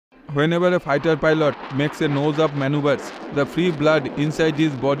Whenever a fighter pilot makes a nose-up maneuvers, the free blood inside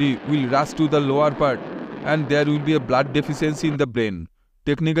his body will rush to the lower part and there will be a blood deficiency in the brain,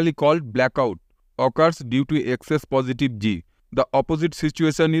 technically called blackout, occurs due to excess positive G. The opposite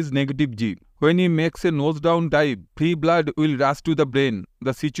situation is negative G. When he makes a nose-down dive, free blood will rush to the brain.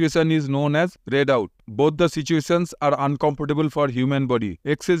 The situation is known as readout. Both the situations are uncomfortable for human body.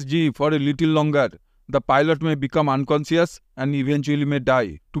 Excess G for a little longer, the pilot may become unconscious and eventually may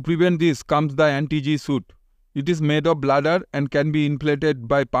die. To prevent this comes the anti-G suit. It is made of bladder and can be inflated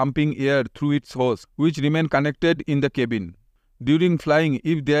by pumping air through its hose, which remain connected in the cabin. During flying,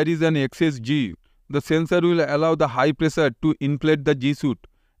 if there is an excess G, the sensor will allow the high pressure to inflate the G suit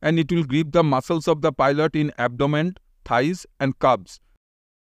and it will grip the muscles of the pilot in abdomen, thighs and calves.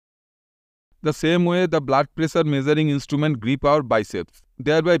 The same way the blood pressure measuring instrument grip our biceps,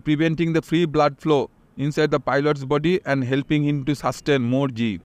 thereby preventing the free blood flow inside the pilot's body and helping him to sustain more G.